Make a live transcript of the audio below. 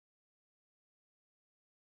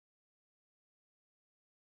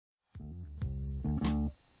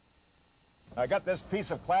I got this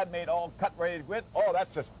piece of clad made all cut ready to quit. Oh,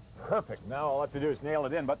 that's just perfect. Now all I have to do is nail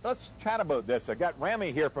it in. But let's chat about this. I got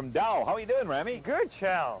Rami here from Dow. How are you doing, Rami? Good,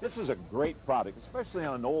 Shell. This is a great product, especially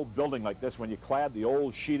on an old building like this when you clad the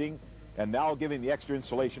old sheeting and now giving the extra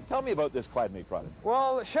insulation. Tell me about this clad-made product.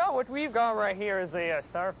 Well, Shell, what we've got right here is a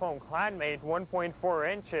styrofoam clad-made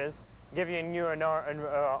 1.4 inches, giving you an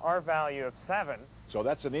R value of 7. So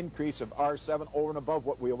that's an increase of R7 over and above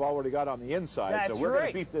what we've already got on the inside. That's so we're right.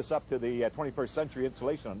 going to beef this up to the 21st century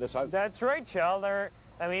insulation on this house. That's right, Shell.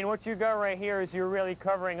 I mean, what you got right here is you're really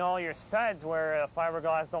covering all your studs where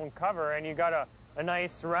fiberglass don't cover, and you got a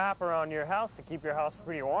nice wrap around your house to keep your house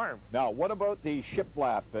pretty warm. Now, what about the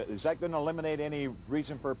shiplap? Is that going to eliminate any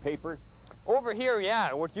reason for paper? Over here,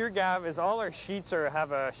 yeah, what you have is all our sheets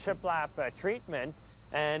have a shiplap treatment,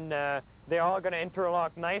 and they're all going to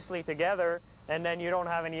interlock nicely together, and then you don't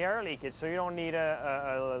have any air leakage, so you don't need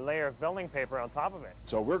a layer of building paper on top of it.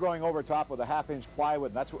 So we're going over top with a 1/2-inch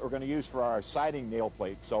plywood, and that's what we're going to use for our siding nail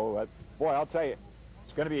plate. So, boy, I'll tell you,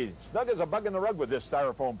 it's going to be snug as a bug in the rug with this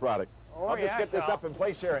styrofoam product. Oh, I'll just get this up in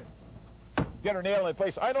place here and get her nail in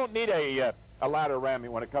place. I don't need a ladder, Rami,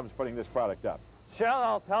 when it comes to putting this product up. Shell,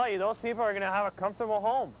 I'll tell you, those people are going to have a comfortable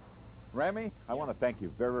home. Rami, I want to thank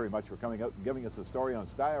you very, very much for coming out and giving us a story on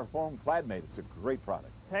styrofoam clad-made. It's a great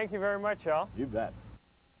product. Thank you very much, Shell. You bet.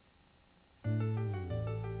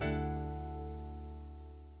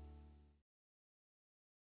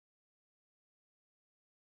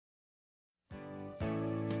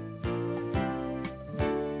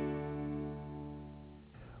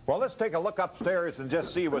 Well, let's take a look upstairs and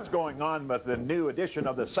just see what's going on with the new addition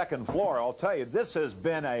of the second floor. I'll tell you, this has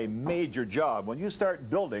been a major job. When you start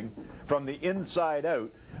building from the inside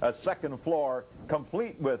out, a second floor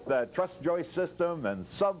complete with truss joist system and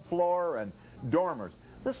subfloor and dormers.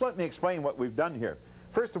 Let me explain what we've done here.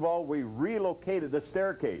 First of all, we relocated the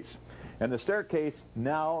staircase. And the staircase,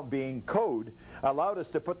 now being code, allowed us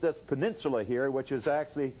to put this peninsula here, which is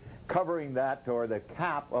actually covering that, or the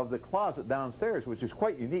cap of the closet downstairs, which is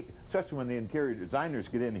quite unique, especially when the interior designers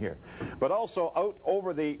get in here. But also out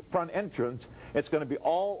over the front entrance, it's going to be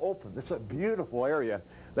all open. It's a beautiful area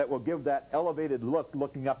that will give that elevated look,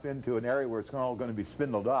 looking up into an area where it's all going to be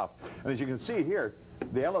spindled off. And as you can see here,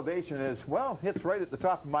 the elevation is, well, it's right at the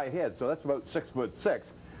top of my head, so that's about 6'6".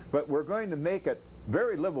 But we're going to make it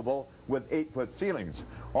very livable with 8-foot ceilings.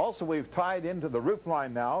 Also, we've tied into the roof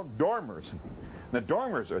line now dormers. The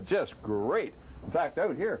dormers are just great. In fact,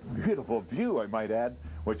 out here, beautiful view, I might add,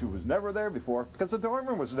 which was never there before, because the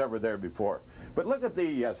dormer was never there before. But look at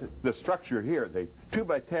the structure here, the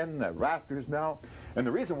 2x10 rafters now. And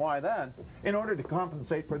the reason why that, in order to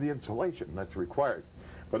compensate for the insulation that's required.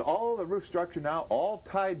 But all the roof structure now, all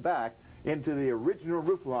tied back into the original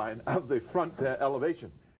roof line of the front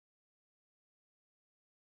elevation.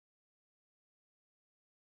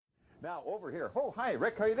 Now, over here. Oh, hi,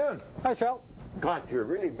 Rick. How you doing? Hi, Shell. God, you're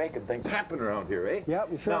really making things happen around here, eh? Yep,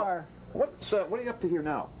 we sure are. What are you up to here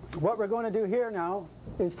now? What we're going to do here now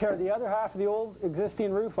is tear the other half of the old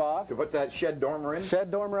existing roof off. To put that shed dormer in? Shed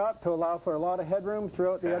dormer up to allow for a lot of headroom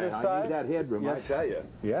throughout the other side. I need that headroom, yes. I tell you.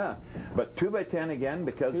 Yeah. But 2x10 again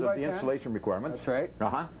because of the insulation requirements. That's right.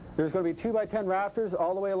 Uh-huh. There's going to be 2x10 rafters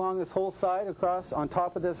all the way along this whole side across on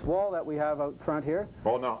top of this wall that we have out front here.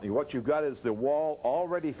 Well, no, what you've got is the wall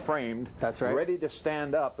already framed. That's right. Ready to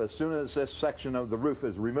stand up as soon as this section of the roof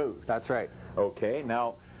is removed. That's right. Okay,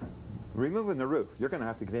 now, removing the roof, you're going to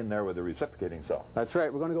have to get in there with a reciprocating saw. That's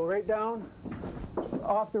right. We're going to go right down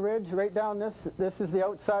off the ridge, right down this. This is the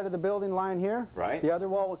outside of the building line here. Right. The other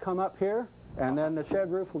wall will come up here. And then the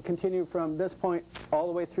shed roof will continue from this point all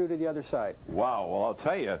the way through to the other side. Wow, well, I'll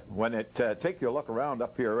tell you, when take you a look around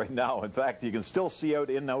up here right now, in fact, you can still see out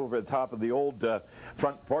in over the top of the old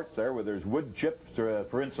front porch there where there's wood chips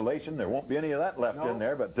for insulation. There won't be any of that left in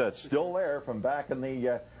there, but it's still there from back in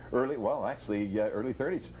the early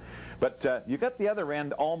 30s. But you got the other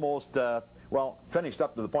end almost, finished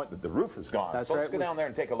up to the point that the roof is gone. That's so right. Let's go down there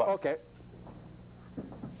and take a look. Okay.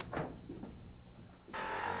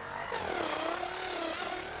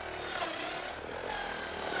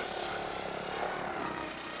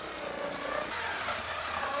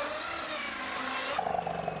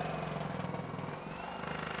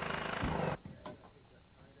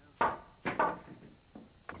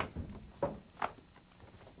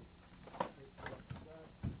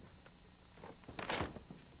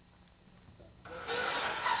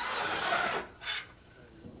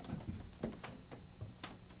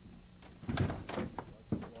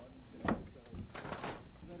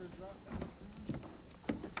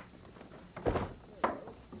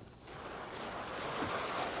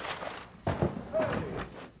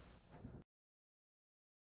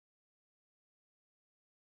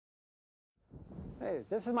 Hey,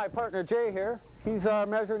 this is my partner Jay here. He's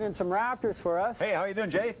measuring in some rafters for us. Hey, how you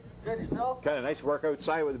doing, Jay? Good, yourself? Kind of nice work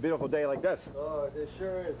outside with a beautiful day like this. Oh, it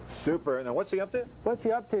sure is. Super. Now, what's he up to? What's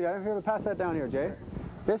he up to? I'm here to pass that down here, Jay.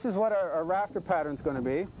 This is what our rafter pattern's going to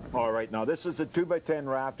be. All right. Now, this is a 2x10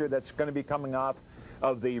 rafter that's going to be coming off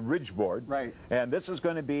of the ridge board. Right. And this is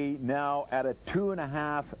going to be now at a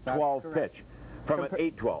 2.5/12 pitch from an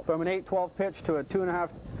 8/12. From an 8/12 pitch to a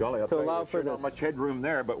 2.5 Golly, I'll to tell allow you, for there's this. not much headroom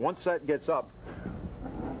there, but once that gets up,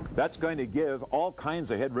 that's going to give all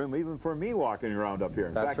kinds of headroom, even for me walking around up here.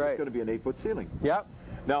 In That's fact, right. it's going to be an 8-foot ceiling. Yep.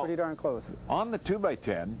 Now, Pretty darn close. on the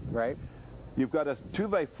 2x10, Right. you've got a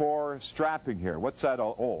 2x4 strapping here. What's that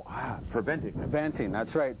all? For venting. Venting,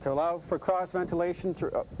 that's right. To allow for cross ventilation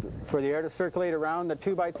for the air to circulate around the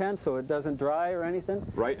 2x10 so it doesn't dry or anything.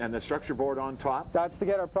 Right, and the structure board on top. That's to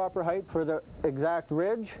get our proper height for the exact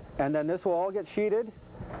ridge, and then this will all get sheeted.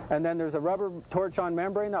 And then there's a rubber torch-on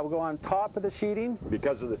membrane that will go on top of the sheeting.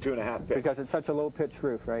 Because of the 2.5 pitch. Because it's such a low-pitch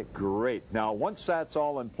roof, right? Great. Now, once that's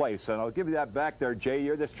all in place, and I'll give you that back there, Jay,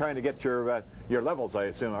 you're just trying to get your levels, I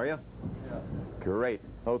assume, are you? Yeah. Great.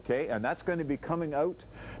 Okay, and that's going to be coming out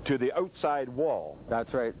to the outside wall.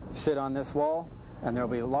 That's right. Sit on this wall, and there'll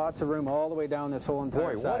be lots of room all the way down this whole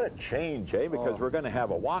entire Boy, side. what a change, eh? Because we're going to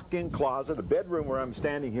have a walk-in closet, a bedroom where I'm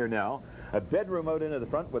standing here now, a bedroom out into the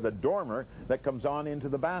front with a dormer that comes on into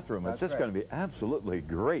the bathroom. It's just going to be absolutely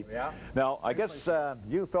great. Yeah. Now, I guess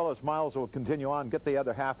you fellows, Miles, will continue on, get the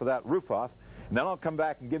other half of that roof off, and then I'll come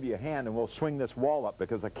back and give you a hand, and we'll swing this wall up,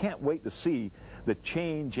 because I can't wait to see the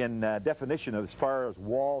change in definition as far as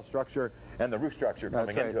wall structure and the roof structure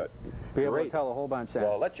coming into it. Be able to Great. tell a whole bunch then.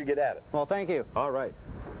 Well, I'll let you get at it. Well, thank you. All right.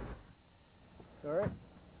 All right.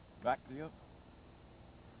 Back to you.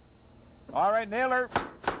 All right, Naylor.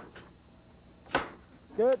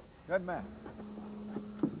 Good. Good man.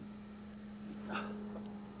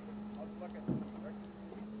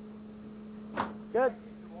 Good.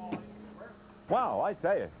 Wow, I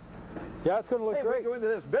tell you. Yeah, it's going to look Hey, great. we go into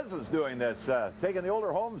this business doing this, taking the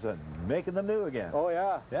older homes and making them new again. Oh,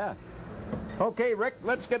 yeah. Yeah. Okay, Rick,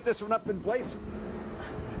 let's get this one up in place.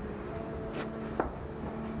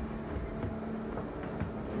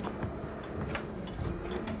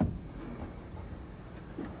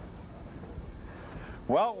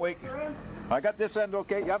 Well, I got this end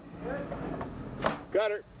okay, yep.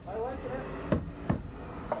 Got her. I like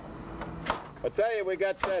it. I tell you, we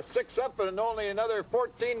got 6 up and only another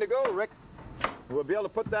 14 to go, Rick. We'll be able to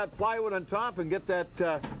put that plywood on top and get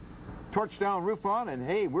that torch down roof on, and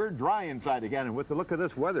hey, we're dry inside again, and with the look of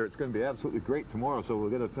this weather, it's going to be absolutely great tomorrow, so we'll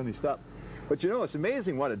get it finished up. But you know, it's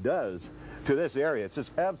amazing what it does to this area. It's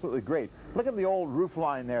just absolutely great. Look at the old roof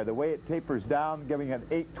line there, the way it tapers down, giving an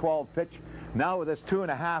 8/12 pitch. Now with this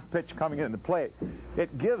 2.5 pitch coming into play,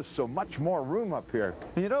 it gives so much more room up here.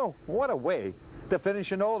 And you know, what a way to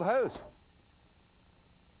finish an old house.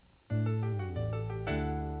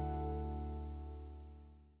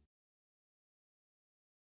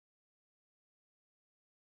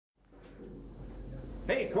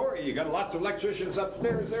 Hey, Corey, you got lots of electricians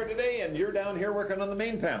upstairs there today, and you're down here working on the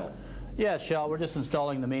main panel. Yeah, Shell, we're just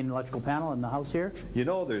installing the main electrical panel in the house here. You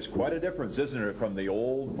know, there's quite a difference, isn't there, from the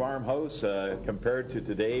old farmhouse compared to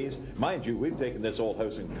today's? Mind you, we've taken this old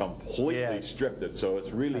house and completely stripped it, so it's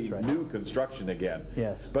really new construction again.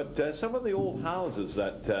 Yes. But some of the old houses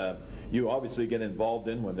that you obviously get involved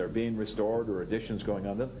in when they're being restored or additions going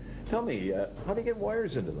on them, tell me, how do you get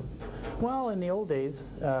wires into them? Well, in the old days,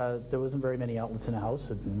 there wasn't very many outlets in the house.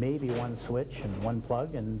 Maybe one switch and one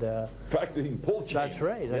plug, and In fact, you can pull chains. that's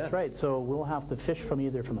right. That's right. So we'll have to fish from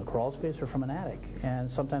either from a crawl space or from an attic, and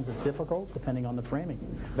sometimes it's difficult depending on the framing.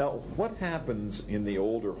 Now, what happens in the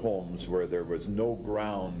older homes where there was no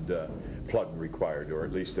ground plug required, or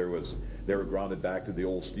at least they were grounded back to the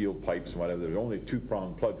old steel pipes and whatever? There were only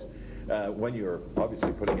 2-prong plugs. When you're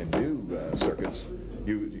obviously putting in new circuits,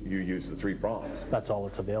 you use the 3 prongs. That's all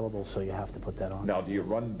that's available, so you have to put that on. Now, do you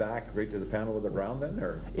run back right to the panel with the ground then,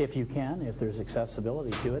 or? If you can, if there's accessibility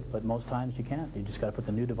to it, but most times you can't. You just got to put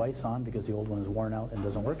the new device on because the old one is worn out and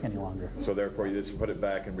doesn't work any longer. So therefore, you just put it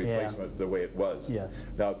back and replace it the way it was. Yes.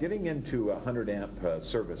 Now, getting into a 100-amp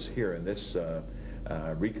service here in this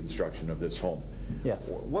reconstruction of this home. Yes.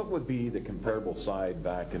 What would be the comparable side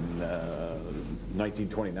back in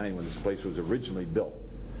 1929 when this place was originally built?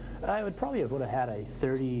 I would probably would have had a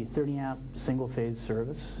 30 amp single phase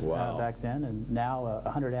service back then, and now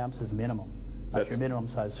 100 amps is minimum. That's your minimum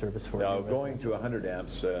size service for now going to 100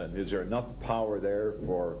 amps. Is there enough power there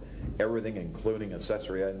for everything, including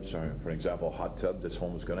accessory items? For example, a hot tub. This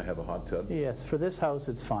home is going to have a hot tub. Yes, for this house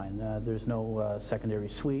it's fine. There's no secondary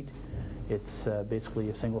suite. It's basically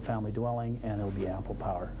a single-family dwelling, and it'll be ample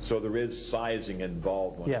power. So there is sizing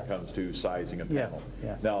involved when Yes. it comes to sizing a Yes, panel.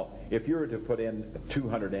 yes. Now, if you were to put in a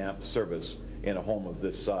 200 amp service in a home of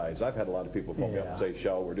this size, I've had a lot of people phone me up and say,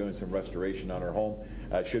 Shell, we're doing some restoration on our home.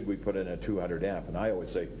 Should we put in a 200 amp? And I always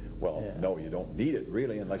say, well, no, you don't need it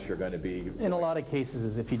really unless you're going to be... In a lot of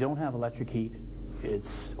cases, if you don't have electric heat,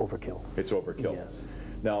 it's overkill. It's overkill. Yes.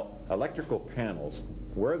 Now, electrical panels,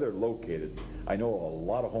 where they're located, I know a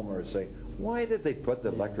lot of homeowners say, why did they put the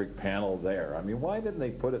electric panel there? I mean, why didn't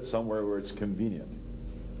they put it somewhere where it's convenient?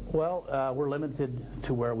 Well, we're limited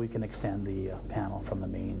to where we can extend the panel from the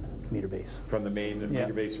main meter base. From the main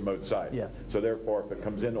meter base from outside? Yes. So therefore, if it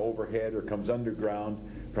comes in overhead or comes underground,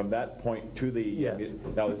 from that point to the... Yes.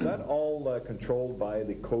 Now, is that all controlled by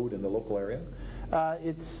the code in the local area?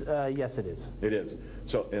 Yes, it is. It is.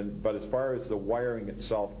 So, but as far as the wiring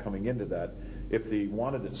itself coming into that, if they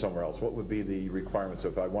wanted it somewhere else, what would be the requirements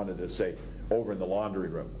if I wanted to say over in the laundry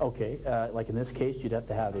room? Okay, like in this case, you'd have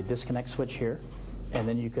to have a disconnect switch here, and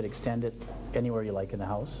then you could extend it anywhere you like in the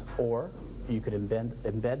house, or you could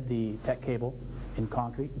embed the tech cable in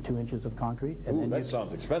concrete, 2 inches of concrete. And Ooh, then that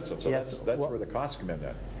sounds expensive. So yes, that's where the costs come in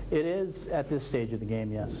then. It is at this stage of the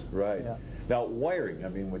game, yes. Right. Yeah. Now, wiring, I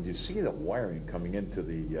mean, when you see the wiring coming into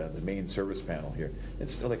the main service panel here,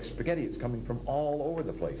 it's like spaghetti. It's coming from all over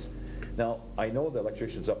the place. Now, I know the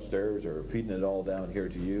electricians upstairs are feeding it all down here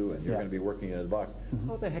to you, and you're going to be working in a box.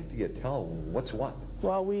 How the heck do you tell what's what?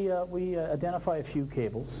 Well, we identify a few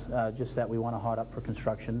cables, just that we want to hot up for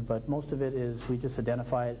construction, but most of it is we just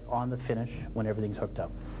identify it on the finish when everything's hooked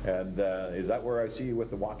up. And is that where I see you with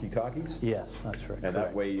the walkie-talkies? Yes, that's right. And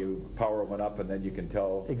that way you power one up and then you can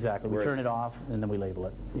tell... Exactly. We turn it off and then we label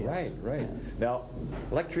it. Yes. Right, right. Yes. Now,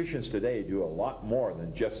 electricians today do a lot more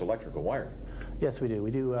than just electrical wiring. Yes, we do. We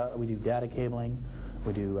do data cabling,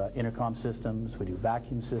 we do intercom systems, we do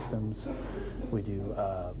vacuum systems, we do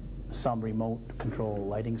some remote control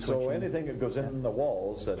lighting switching. So anything that goes in the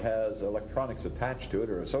walls that has electronics attached to it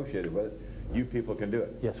or associated with it, you people can do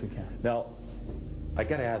it. Yes, we can. Now, I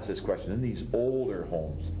got to ask this question. In these older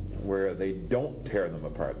homes where they don't tear them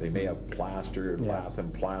apart, they may have plaster, lath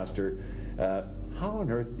and plaster, how on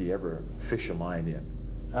earth do you ever fish a line in?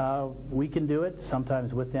 We can do it,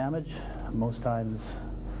 sometimes with damage, most times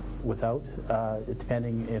without,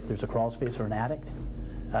 depending if there's a crawl space or an attic.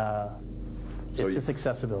 It's just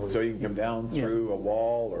accessibility. So you can come down through a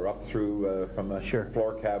wall or up through from a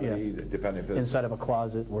floor cavity, depending if it's... Inside of a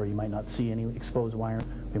closet where you might not see any exposed wire,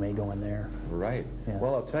 we may go in there. Right. Yeah.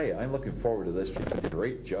 Well, I'll tell you, I'm looking forward to this. You did a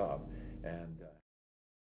great job. And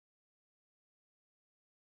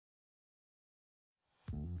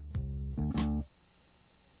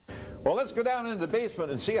well, let's go down into the basement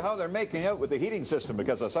and see how they're making out with the heating system,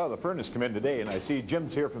 because I saw the furnace come in today, and I see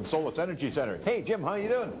Jim's here from Solus Energy Center. Hey, Jim, how you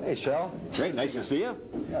doing? Hey, Shell. Great, nice to see you.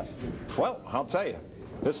 Yes. Well, I'll tell you,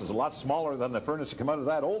 this is a lot smaller than the furnace that came out of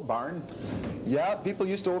that old barn. Yeah, people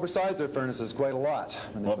used to oversize their furnaces quite a lot.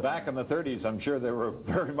 Well, back in the 30s, I'm sure they were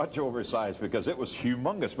very much oversized because it was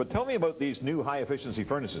humongous. But tell me about these new high-efficiency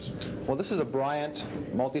furnaces. Well, this is a Bryant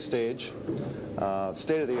multi-stage,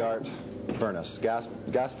 state-of-the-art furnace,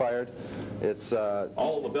 gas-fired. It's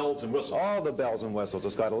all the bells and whistles. All the bells and whistles.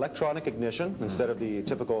 It's got electronic ignition instead of the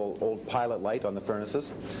typical old pilot light on the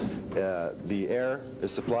furnaces. The air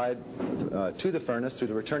is supplied to the furnace through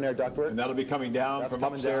the return air ductwork. And that'll be coming down from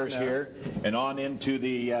upstairs here and on into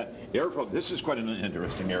the air filter. This is quite an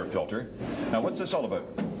interesting air filter. Now, what's this all about?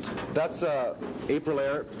 That's April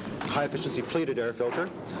Air high-efficiency pleated air filter.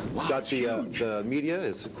 It's got the media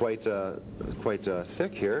is quite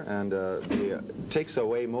thick here, and it takes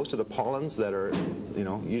away most of the pollens that are,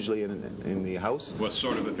 usually in the house. What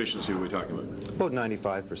sort of efficiency are we talking about? About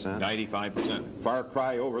 95%. 95%. Far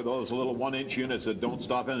cry over those little 1-inch units that don't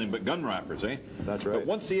stop anything but gun wrappers, eh? That's right. But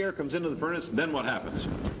once the air comes into the furnace, then what happens?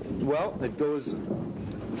 Well, it goes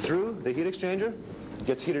through the heat exchanger,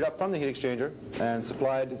 gets heated up from the heat exchanger, and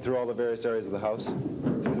supplied through all the various areas of the house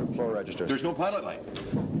through the flow registers. There's no pilot light.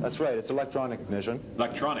 That's right. It's electronic ignition.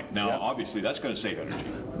 Electronic. Now, obviously, that's going to save energy.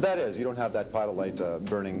 That is. You don't have that pilot light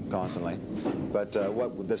burning constantly. But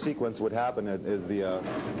what the sequence would happen is the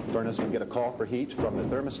furnace would get a call for heat from the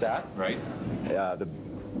thermostat. Right.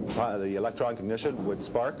 The electronic ignition would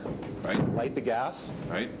spark, light the gas.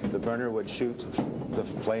 Right. The burner would shoot the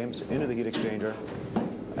flames into the heat exchanger,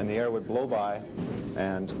 and the air would blow by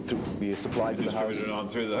and be supplied to the house. Distributed on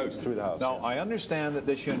through the house. Through the house. Now, I understand that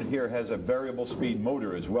this unit here has a variable speed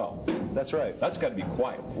motor as well. That's right. That's got to be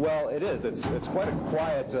quiet. Well, it is. It's quite a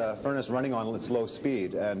quiet furnace running on its low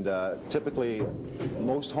speed, and typically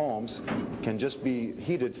most homes can just be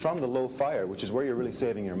heated from the low fire, which is where you're really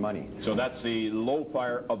saving your money. So that's the low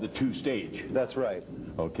fire of the two-stage. That's right.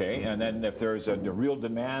 Okay, and then if there's a real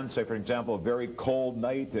demand, say for example a very cold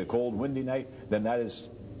night, a cold windy night, then that is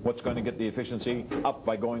what's going to get the efficiency up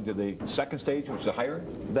by going to the second stage, which is higher?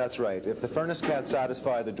 That's right. If the furnace can't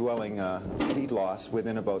satisfy the dwelling heat loss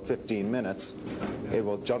within about 15 minutes, it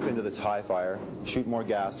will jump into its high fire, shoot more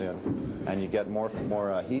gas in, and you get more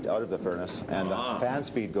heat out of the furnace, and the fan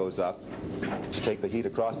speed goes up to take the heat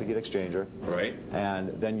across the heat exchanger. Right. And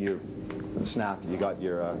then you snap, you got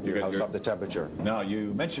your house up to temperature. Now,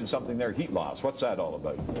 you mentioned something there, heat loss. What's that all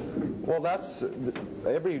about? Well,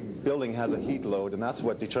 every building has a heat load, and that's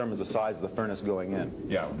what determines the size of the furnace going in.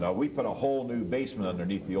 Yeah, now we put a whole new basement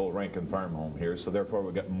underneath the old Rankin farm home here, so therefore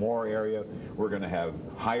we've got more area. We're going to have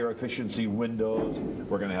higher efficiency windows.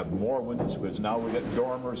 We're going to have more windows because now we've got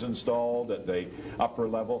dormers installed at the upper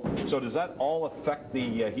level. So does that all affect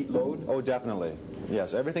the heat load? Oh, definitely.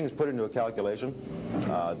 Yes, everything is put into a calculation.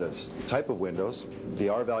 The type of windows, the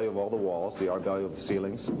R value of all the walls, the R value of the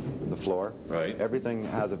ceilings, the floor. Right. Everything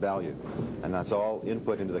has a value, and that's all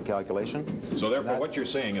input into the calculation. So therefore, what you're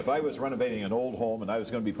saying, if I was renovating an old home and I was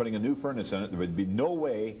going to be putting a new furnace in it, there would be no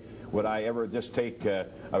way would I ever just take an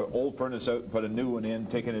old furnace out and put a new one in,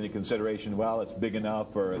 taking into consideration, well, it's big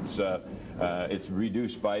enough or it's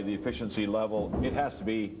reduced by the efficiency level. It has to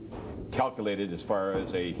be calculated as far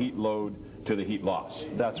as a heat load to the heat loss.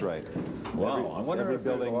 That's right. Wow, I wonder if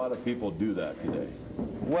there's a lot of people do that today.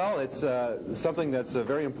 Well, it's something that's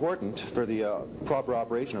very important for the proper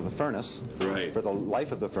operation of the furnace, right, for the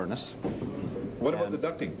life of the furnace. What about the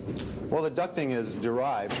ducting? Well, the ducting is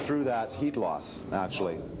derived through that heat loss,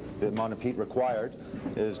 actually. The amount of heat required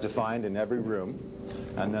is defined in every room,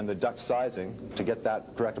 and then the duct sizing to get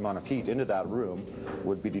that correct amount of heat into that room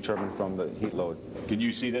would be determined from the heat load. Can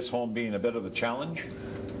you see this home being a bit of a challenge?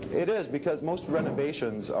 It is, because most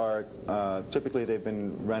renovations are typically they've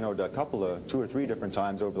been renoed two or three different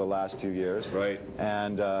times over the last few years. Right.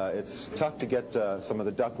 And it's tough to get some of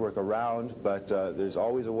the ductwork around, but there's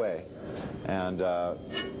always a way. And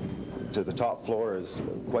to the top floor is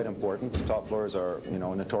quite important. The top floors are,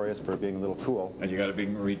 notorious for being a little cool. And you got to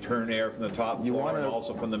bring return air from the top floor and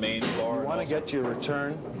also from the main floor. You want to get your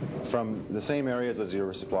return from the same areas as you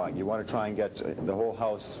were supplying. You want to try and get the whole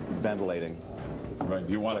house ventilating. Right.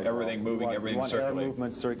 You want everything moving, everything circulating. You want air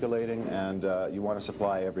movement circulating, and you want to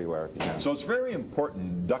supply everywhere if you can. So it's very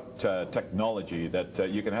important, duct technology,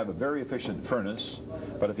 that you can have a very efficient furnace,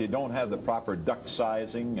 but if you don't have the proper duct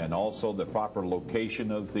sizing and also the proper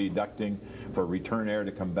location of the ducting for return air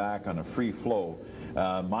to come back on a free flow,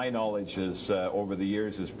 my knowledge is, over the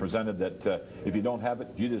years, is presented that if you don't have it,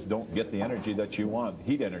 you just don't get the energy that you want,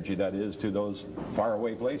 heat energy that is, to those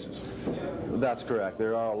faraway places. That's correct.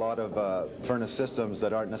 There are a lot of furnace systems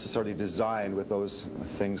that aren't necessarily designed with those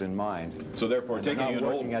things in mind. So therefore, taking an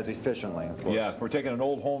old, as efficiently, of course. Yeah, if we're taking an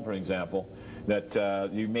old home, for example, that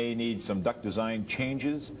you may need some duct design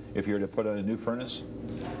changes if you're to put in a new furnace.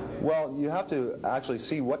 Well, you have to actually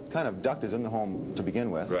see what kind of duct is in the home to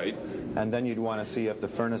begin with. Right. And then you'd want to see if the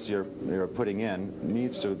furnace you're putting in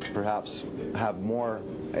needs to perhaps have more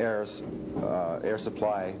air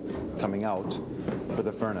supply coming out for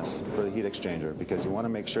the furnace, for the heat exchanger, because you want to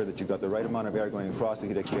make sure that you've got the right amount of air going across the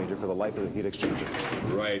heat exchanger for the life of the heat exchanger.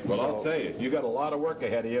 Right. Well, I'll tell you, got a lot of work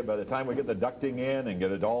ahead of you by the time we get the ducting in and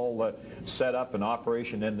get it all set up in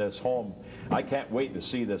operation in this home. I can't wait to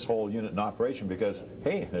see this whole unit in operation because,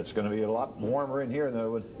 hey, it's going to be a lot warmer in here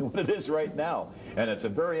than what it is right now. And it's a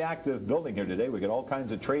very active building here today. We got all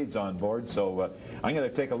kinds of trades on board, so I'm going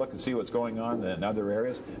to take a look and see what's going on in other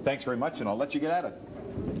areas. Thanks very much, and I'll let you get at it.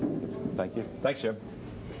 Thank you. Thanks, Jim.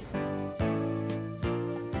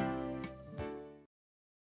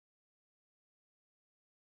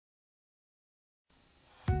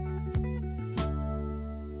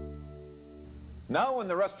 Now when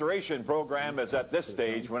the restoration program is at this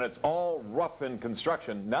stage, when it's all rough in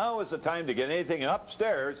construction, now is the time to get anything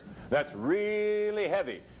upstairs that's really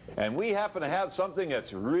heavy. And we happen to have something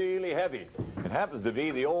that's really heavy. It happens to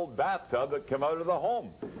be the old bathtub that came out of the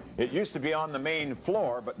home. It used to be on the main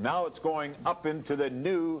floor, but now it's going up into the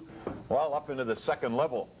new, well, up into the second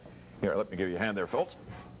level. Here, let me give you a hand there, Phillips.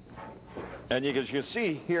 And as you can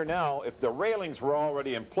see here now, if the railings were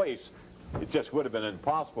already in place, it just would have been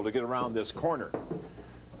impossible to get around this corner.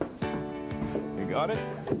 You got it?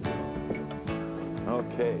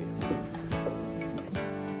 Okay.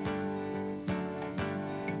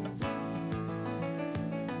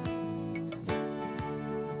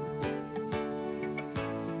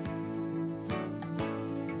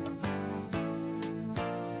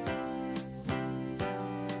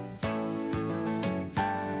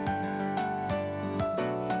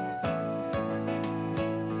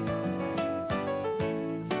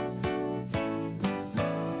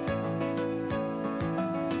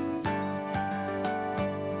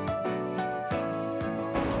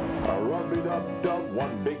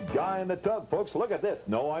 guy in the tub, folks. Look at this.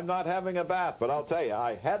 No, I'm not having a bath, but I'll tell you,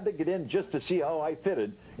 I had to get in just to see how I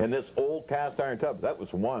fitted in this old cast iron tub. That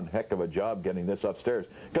was one heck of a job getting this upstairs,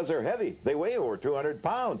 because they're heavy. They weigh over 200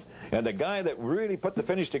 pounds. And the guy that really put the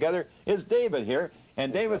finish together is David here.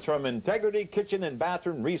 And David's from Integrity Kitchen and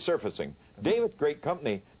Bathroom Resurfacing. David, great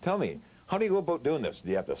company. Tell me, how do you go about doing this? Do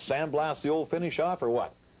you have to sandblast the old finish off or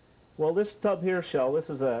what? Well, this tub here, Shell, this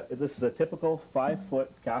is a typical 5-foot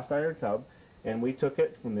cast iron tub, and we took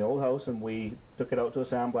it from the old house and we took it out to a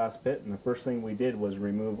sandblast pit, and the first thing we did was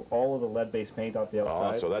remove all of the lead-based paint off the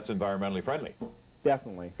outside. Oh, so that's environmentally friendly.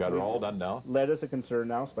 Definitely. Got it all done now? Lead is a concern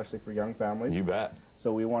now, especially for young families. You bet.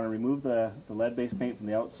 So we want to remove the lead-based paint from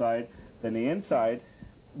the outside. Then the inside,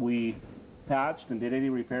 we patched and did any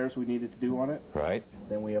repairs we needed to do on it. Right.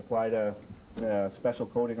 Then we applied a special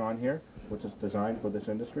coating on here, which is designed for this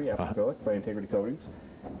industry, acrylic by Integrity Coatings.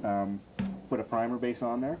 Put a primer base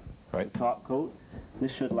on there. Right. Top coat.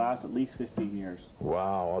 This should last at least 15 years.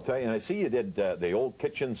 Wow, I'll tell you, and I see you did the old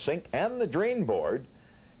kitchen sink and the drain board.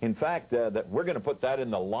 In fact, that we're going to put that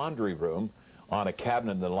in the laundry room, on a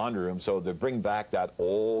cabinet in the laundry room, so to bring back that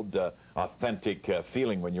old, authentic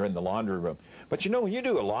feeling when you're in the laundry room. But you know, you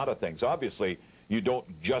do a lot of things. Obviously, you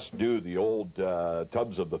don't just do the old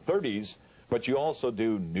tubs of the 30s, but you also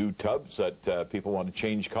do new tubs that people want to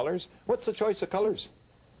change colors. What's the choice of colors?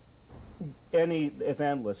 It's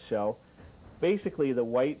endless, Shell. Basically, the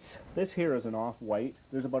whites, this here is an off-white.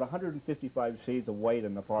 There's about 155 shades of white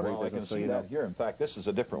in the pottery Well, I business. can see that here. In fact, this is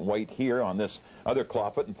a different white here on this other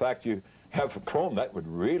clawfoot. In fact, you have chrome. That would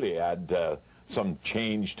really add some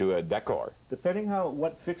change to a decor. Depending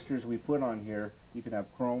what fixtures we put on here, you can have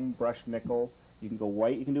chrome, brushed nickel. You can go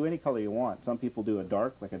white. You can do any color you want. Some people do a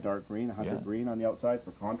dark, like a dark green, a hunter green on the outside for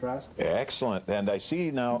contrast. Excellent. And I see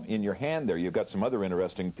now in your hand there, you've got some other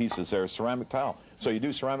interesting pieces there, ceramic tile. So you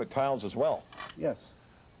do ceramic tiles as well? Yes.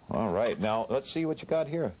 All right. Now, let's see what you got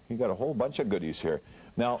here. You got a whole bunch of goodies here.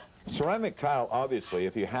 Now, ceramic tile, obviously,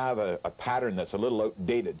 if you have a pattern that's a little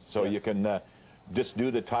outdated, so you can just do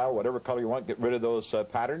the tile, whatever color you want, get rid of those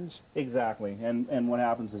patterns? Exactly. And what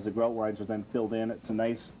happens is the grout lines are then filled in. It's a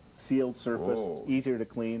nice sealed surface, easier to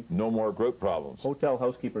clean. No more grout problems. Hotel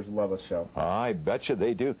housekeepers love us, Shell. I bet you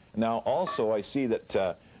they do. Now, also, I see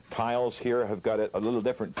that tiles here have got a little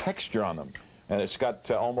different texture on them. And it's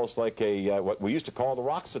got almost like what we used to call the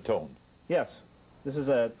Roxatone. Yes. This is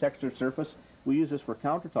a textured surface. We use this for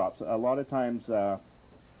countertops. A lot of times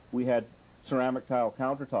we had ceramic tile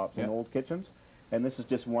countertops in old kitchens, and this is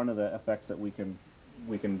just one of the effects that we can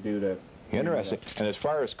do to... Interesting. And as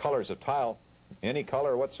far as colors of tile, any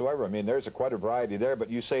color whatsoever. I mean, there's quite a variety there, but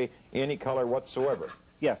you say any color whatsoever.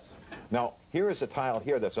 Yes. Now, here is a tile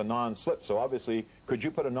here that's a non-slip, so obviously, could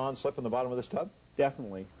you put a non-slip in the bottom of this tub?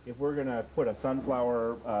 Definitely. If we're going to put a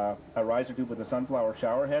sunflower, a riser tube with a sunflower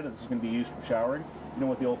shower head, this is going to be used for showering, you know,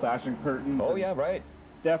 with the old-fashioned curtains. Oh, yeah, right.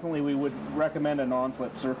 Definitely, we would recommend a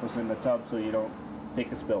non-slip surface in the tub so you don't take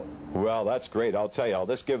a spill. Well, that's great. I'll tell you, I'll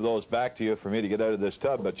just give those back to you for me to get out of this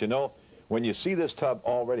tub, but you know, when you see this tub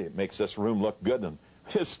already, it makes this room look good, and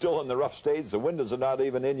it's still in the rough stage. The windows are not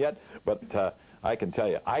even in yet, but I can tell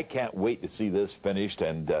you, I can't wait to see this finished,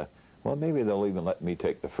 and, well, maybe they'll even let me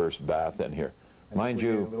take the first bath in here. Mind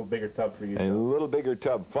you, a little bigger tub for you. A little bigger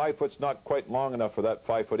tub. 5 foot's not quite long enough for that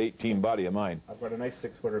 5'18" body of mine. I've got a nice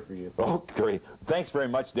 6-footer for you. Oh, great. Thanks very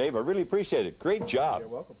much, Dave. I really appreciate it. Great job. You're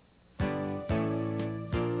welcome.